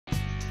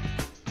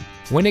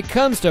When it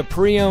comes to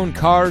pre-owned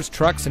cars,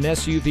 trucks, and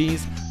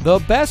SUVs, the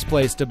best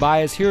place to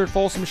buy is here at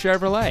Folsom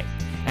Chevrolet.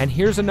 And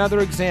here's another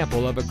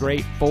example of a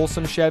great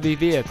Folsom Chevy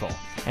vehicle,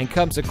 and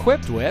comes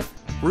equipped with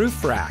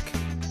roof rack,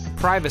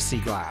 privacy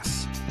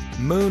glass,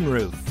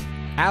 moonroof,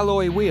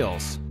 alloy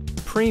wheels,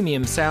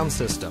 premium sound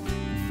system,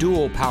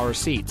 dual power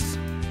seats,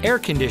 air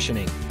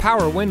conditioning,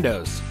 power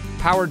windows,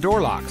 power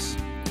door locks,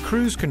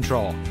 cruise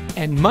control,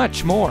 and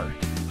much more.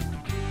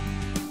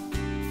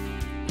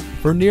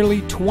 For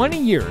nearly 20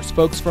 years,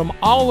 folks from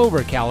all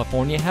over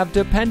California have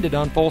depended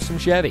on Folsom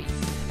Chevy,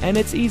 and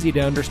it's easy to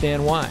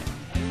understand why.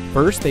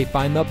 First, they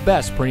find the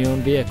best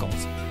pre-owned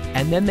vehicles,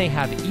 and then they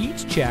have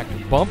each checked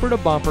bumper to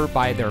bumper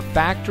by their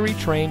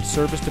factory-trained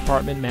service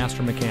department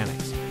master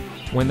mechanics.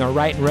 When they're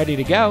right and ready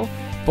to go,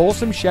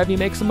 Folsom Chevy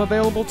makes them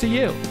available to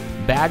you.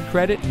 Bad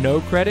credit, no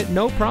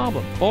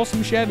problem.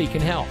 Folsom Chevy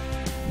can help.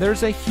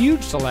 There's a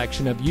huge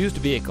selection of used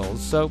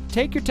vehicles, so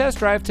take your test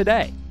drive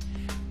today.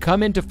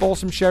 Come into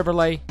Folsom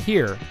Chevrolet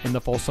here in the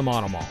Folsom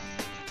Auto Mall.